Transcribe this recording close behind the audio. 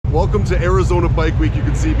Welcome to Arizona Bike Week. You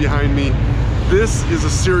can see behind me, this is a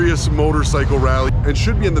serious motorcycle rally and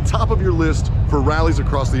should be in the top of your list for rallies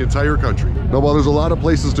across the entire country. Now, while there's a lot of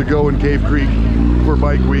places to go in Cave Creek for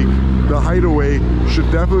Bike Week, the Hideaway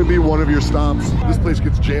should definitely be one of your stops. This place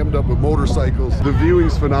gets jammed up with motorcycles. The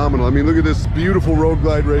viewing's phenomenal. I mean, look at this beautiful road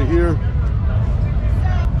glide right here.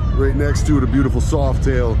 Right next to it, a beautiful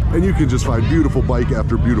Softail, and you can just find beautiful bike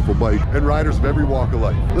after beautiful bike and riders of every walk of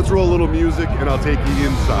life. Let's roll a little music and I'll take you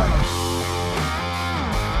inside.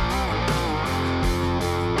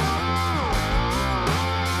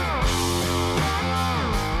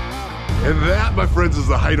 And that, my friends, is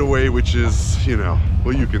the Hideaway, which is, you know,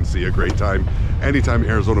 well, you can see a great time anytime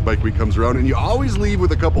Arizona Bike Week comes around, and you always leave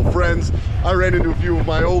with a couple friends. I ran into a few of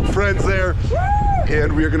my old friends there,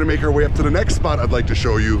 and we are gonna make our way up to the next spot I'd like to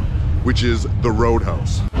show you, which is the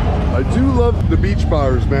Roadhouse. I do love the beach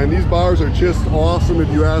bars, man. These bars are just awesome if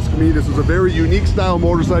you ask me. This is a very unique style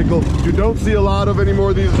motorcycle you don't see a lot of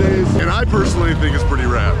anymore these days, and I personally think it's pretty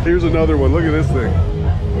rad. Here's another one, look at this thing.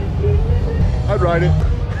 I'd ride it.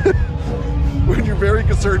 When you're very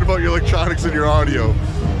concerned about your electronics and your audio.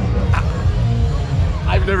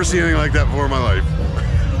 I've never seen anything like that before in my life.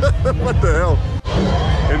 What the hell?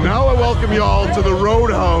 And now I welcome y'all to the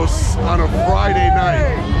Roadhouse on a Friday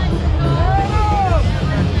night.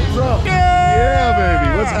 What's up? Yeah,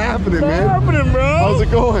 baby. What's happening, man? What's happening, bro? How's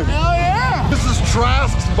it going? Hell yeah! This is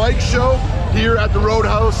Trask's bike show here at the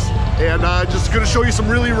Roadhouse. And just gonna show you some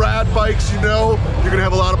really rad bikes. You know, you're gonna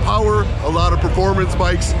have a lot of power, a lot of performance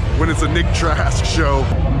bikes when it's a Nick Trask show.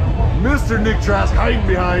 Mr. Nick Trask hiding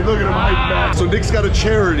behind, look at him hiding back. So Nick's got a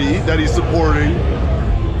charity that he's supporting,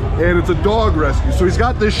 and it's a dog rescue. So he's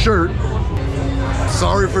got this shirt.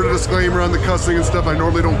 Sorry for the disclaimer on the cussing and stuff. I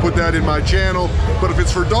normally don't put that in my channel, but if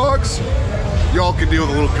it's for dogs, y'all can deal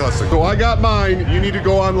with a little cussing. So I got mine. You need to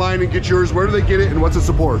go online and get yours. Where do they get it, and what's it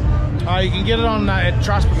support? You can get it on at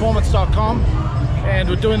trustperformance.com, and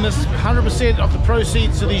we're doing this 100% of the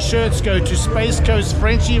proceeds of these shirts go to Space Coast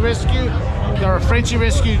Frenchie Rescue. They're a Frenchie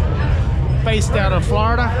rescue based out of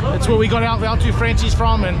Florida. It's where we got our two Frenchies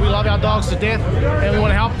from, and we love our dogs to death, and we want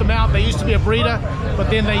to help them out. They used to be a breeder, but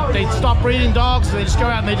then they stopped breeding dogs, so they just go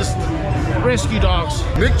out and they just rescue dogs.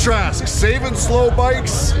 Nick Trask, saving slow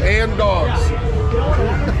bikes and dogs.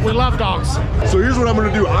 We love dogs. So here's what I'm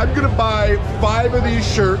gonna do. I'm gonna buy 5 of these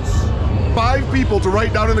shirts, 5 people to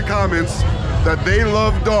write down in the comments that they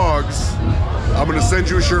love dogs. I'm gonna send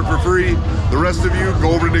you a shirt for free. The rest of you,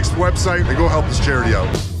 go over to Nick's website and go help this charity out.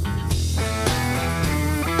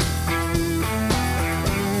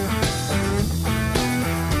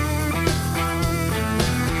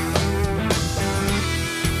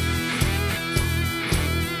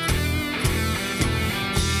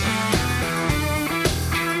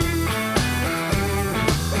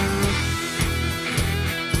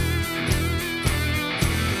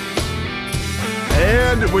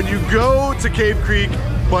 And when you go to Cave Creek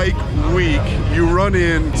Bike Week, you run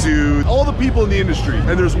into all the people in the industry.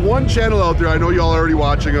 And there's one channel out there, I know y'all are already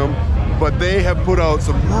watching them, but they have put out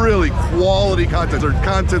some really quality content. Their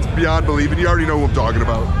content's beyond belief, and you already know who I'm talking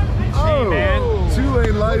about. Hey, man.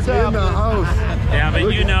 2-Lane Life in the house. Yeah,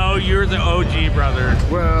 but you know, you're the OG, brother.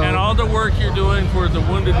 Well, and all the work you're doing for the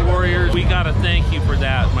Wounded Warriors, we gotta thank you for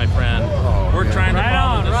that, my friend. We're trying to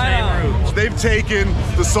follow the same route. They've taken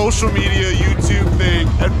the social media, YouTube thing,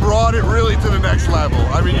 and brought it really to the next level.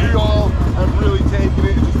 I mean, you all have really taken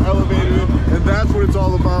it and just elevated it, and that's what it's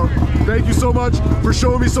all about. Thank you so much for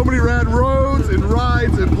showing me so many rad roads and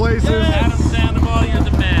rides and places. Adam Sandoval, you're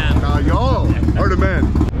the man. Now y'all are the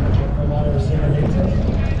men.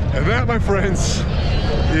 And that, my friends,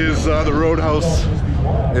 is the Roadhouse,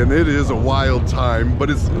 and it is a wild time, but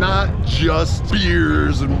it's not just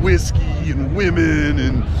beers and whiskey and women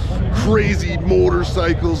and crazy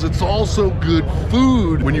motorcycles. It's also good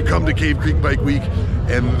food when you come to Cave Creek Bike Week,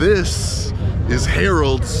 and this is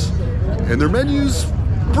Harold's, and their menu's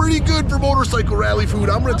pretty good for motorcycle rally food.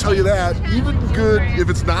 I'm gonna tell you that. Even good if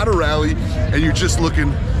it's not a rally and you're just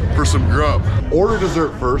looking for some grub. Order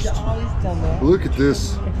dessert first. Look at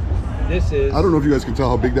this. This is... I don't know if you guys can tell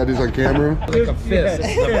how big that is on camera. like a fist.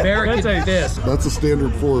 It's an American fist. That's a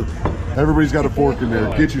standard fork. Everybody's got a fork in there.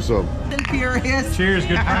 Get you some. Furious. Cheers,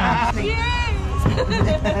 good friends.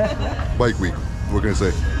 Bike Week, what can I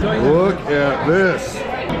say? Look at this.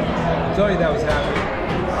 I told you that was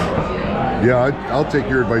happening. Yeah, I'll take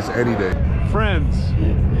your advice any day. Friends.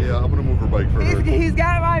 Yeah, I'm gonna move her bike for her. He's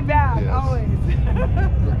got my back, Yes. always.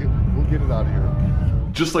 We'll get it out of here.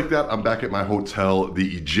 Just like that, I'm back at my hotel,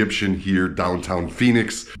 the Egyptian here, downtown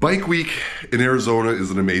Phoenix. Bike week in Arizona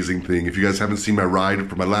is an amazing thing. If you guys haven't seen my ride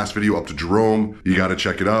from my last video up to Jerome, you gotta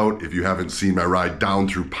check it out. If you haven't seen my ride down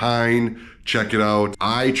through Pine, check it out.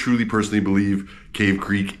 I truly personally believe Cave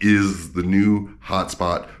Creek is the new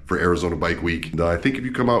hotspot for Arizona Bike Week. And I think if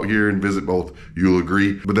you come out here and visit both, you'll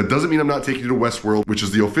agree. But that doesn't mean I'm not taking you to Westworld, which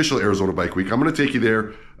is the official Arizona Bike Week. I'm gonna take you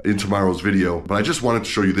there in tomorrow's video, but I just wanted to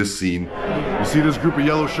show you this scene. You see this group of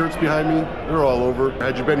yellow shirts behind me? They're all over.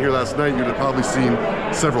 Had you been here last night, you'd have probably seen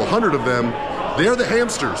several hundred of them. They're the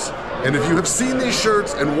Hamsters. And if you have seen these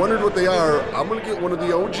shirts and wondered what they are, I'm gonna get one of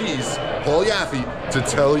the OGs, Paul Yaffe, to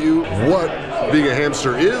tell you what being a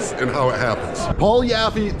hamster is and how it happens. Paul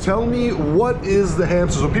Yaffe, tell me, what is the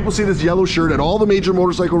hamster? So people see this yellow shirt at all the major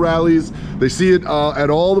motorcycle rallies, they see it at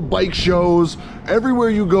all the bike shows. Everywhere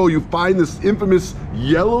you go, you find this infamous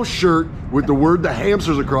yellow shirt with the word the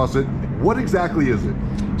Hamsters across it. What exactly is it?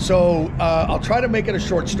 So I'll try to make it a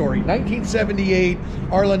short story. 1978,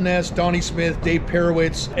 Arlen Ness, Donnie Smith, Dave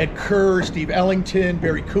Perowitz, Ed Kerr, Steve Ellington,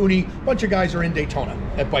 Barry Cooney, a bunch of guys are in Daytona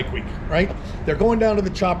at Bike Week, right? They're going down to the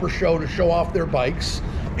Chopper Show to show off their bikes,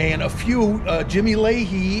 and a few, Jimmy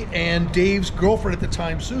Leahy and Dave's girlfriend at the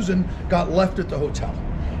time, Susan, got left at the hotel.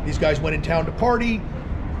 These guys went in town to party.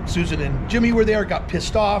 Susan and Jimmy were there, got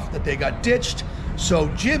pissed off that they got ditched. So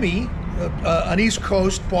Jimmy, an East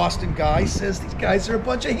Coast Boston guy, says these guys are a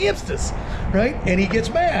bunch of hamsters, right? And he gets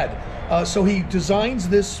mad. So he designs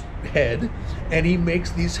this head and he makes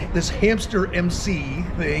this hamster MC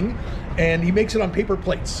thing, and he makes it on paper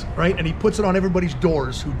plates, right? And he puts it on everybody's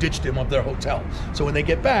doors who ditched him of their hotel. So when they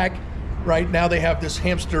get back, right, now they have this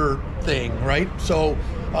hamster thing, right? So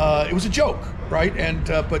it was a joke, right? And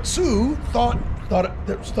but Sue thought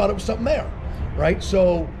it was something there, right?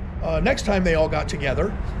 So next time they all got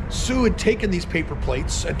together, Sue had taken these paper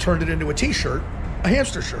plates and turned it into a t-shirt, a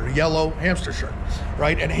hamster shirt, a yellow hamster shirt,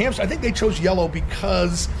 right? And hamster, I think they chose yellow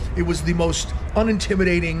because it was the most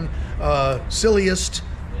unintimidating, silliest,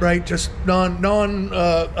 right? Just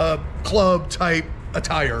club type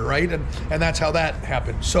attire, right? And that's how that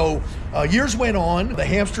happened. So years went on, the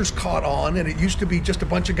Hamsters caught on, and it used to be just a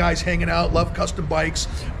bunch of guys hanging out, love custom bikes,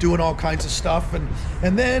 doing all kinds of stuff. And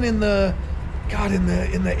then in the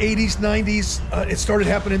 80s, 90s, it started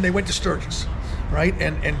happening. They went to Sturgis, right?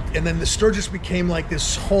 And then the Sturgis became like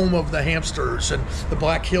this home of the Hamsters, and the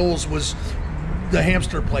Black Hills was the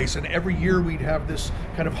hamster place, and every year we'd have this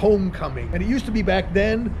kind of homecoming. And it used to be back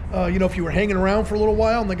then, you know, if you were hanging around for a little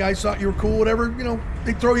while and the guys thought you were cool, whatever, you know,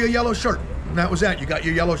 they'd throw you a yellow shirt, and that was that. You got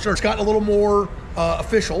your yellow shirt. It's gotten a little more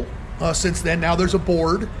official since then. Now there's a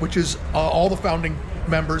board, which is all the founding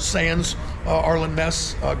members, sans Arlen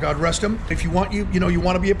Ness, God rest him. If you want, you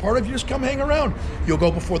want to be a part of, you just come hang around. You'll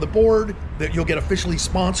go before the board, that you'll get officially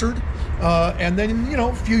sponsored, and then, you know,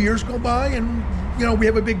 a few years go by, and you know, we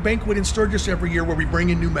have a big banquet in Sturgis every year where we bring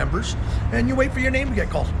in new members, and you wait for your name to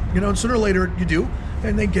get called. You know, and sooner or later you do,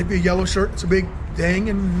 and they give you a yellow shirt. It's a big thing,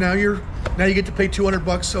 and now you get to pay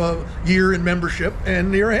 $200 a year in membership,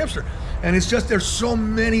 and you're a hamster. And it's just, there's so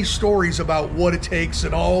many stories about what it takes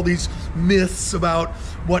and all these myths about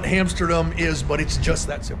what hamsterdom is, but it's just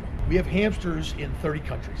that simple. We have hamsters in 30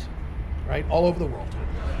 countries, right? All over the world.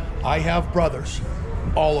 I have brothers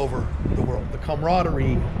all over the world. The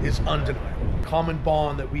camaraderie is undeniable. Common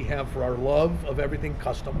bond that we have for our love of everything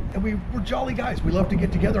custom. And we're jolly guys. We love to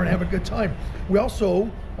get together and have a good time. We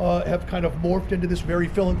also have kind of morphed into this very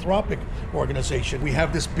philanthropic organization. We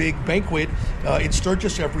have this big banquet in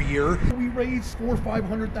Sturgis every year. We raise $400,000 or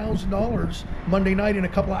 $500,000 Monday night in a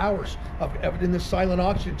couple of hours in this silent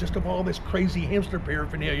auction, just of all this crazy hamster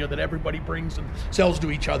paraphernalia that everybody brings and sells to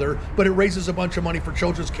each other, but it raises a bunch of money for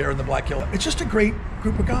children's care in the Black Hill. It's just a great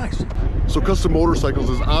group of guys. So custom motorcycles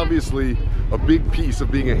is obviously a big piece of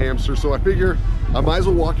being a hamster, so I figure I might as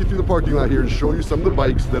well walk you through the parking lot here and show you some of the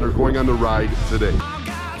bikes that are going on the ride today.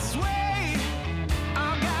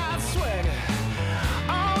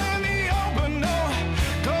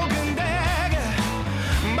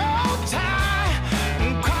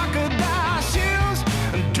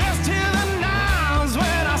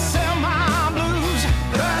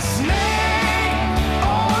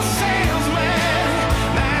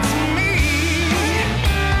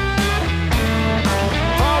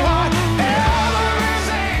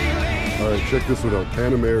 Check this one out,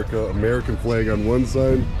 Pan America, American flag on one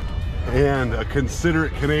side, and a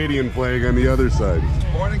considerate Canadian flag on the other side. I was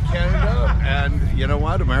born in Canada, and you know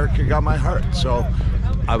what? America got my heart. So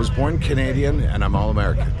I was born Canadian, and I'm all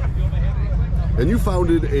American. And you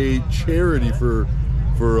founded a charity for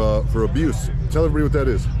for abuse. Tell everybody what that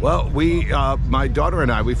is. Well, my daughter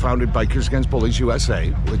and I, we founded Bikers Against Bullies USA,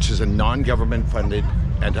 which is a non-government funded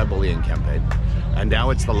anti-bullying campaign. And now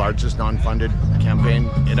it's the largest non-funded campaign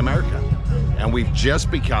in America. And we've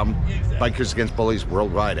just become Bikers Against Bullies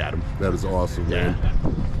worldwide, Adam. That is awesome, man.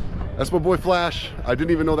 That's my boy Flash. I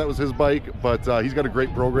didn't even know that was his bike, but he's got a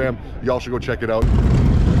great program. Y'all should go check it out.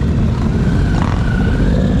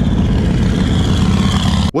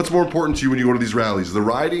 What's more important to you when you go to these rallies, the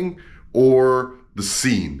riding or the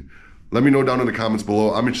scene? Let me know down in the comments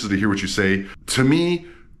below. I'm interested to hear what you say. To me,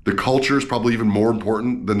 the culture is probably even more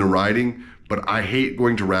important than the riding, but I hate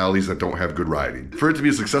going to rallies that don't have good riding. For it to be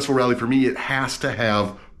a successful rally for me, it has to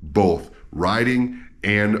have both riding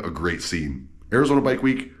and a great scene. Arizona Bike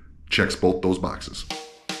Week checks both those boxes.